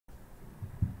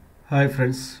Hi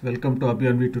friends, welcome to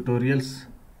Abhiyanvi tutorials.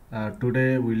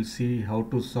 Today we'll see how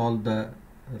to solve the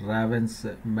Raven's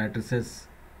matrices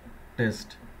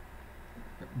test.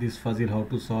 This puzzle how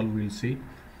to solve we'll see.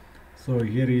 So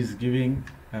here is giving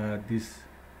this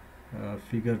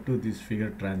figure to this figure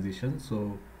transition.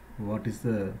 So what is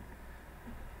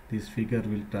this figure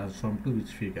will transform to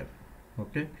which figure?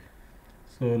 Okay.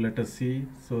 So let us see.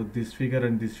 So this figure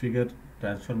and this figure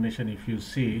transformation, if you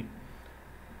see,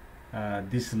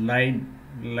 this line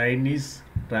is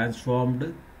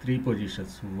transformed 3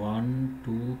 positions, 1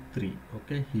 2 3,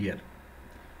 okay, here,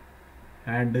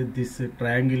 and this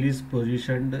triangle is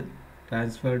positioned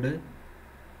transferred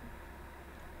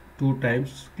 2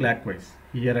 times clockwise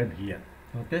here and here,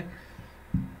 okay.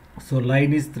 So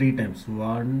line is 3 times,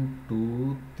 1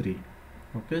 2 3,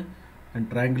 okay,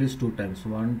 and triangle is 2 times,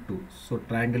 1 2. So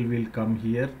triangle will come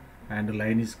here and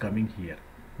line is coming here,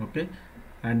 okay,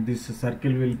 and this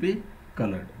circle will be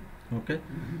colored, okay.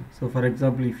 So for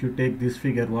example, if you take this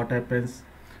figure, what happens,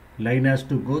 line has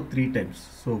to go 3 times,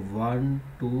 so 1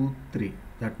 2 3,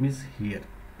 that means here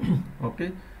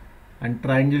okay, and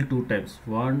triangle 2 times,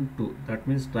 1 2, that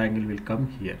means triangle will come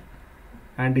here,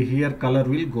 and here color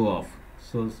will go off.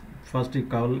 So first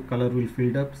color will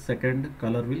filled up, second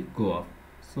color will go off.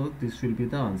 So this will be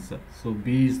the answer. So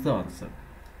B is the answer,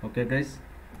 okay guys.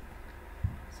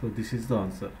 So this is the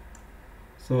answer.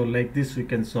 So like this we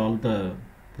can solve the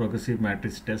progressive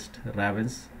matrix test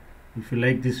Raven's. If you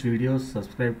like this video,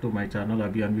 subscribe to my channel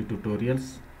Abhiyanvi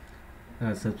tutorials.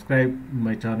 Subscribe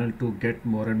my channel to get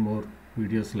more and more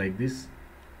videos like this.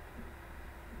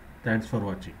 Thanks for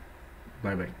watching.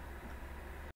 Bye bye.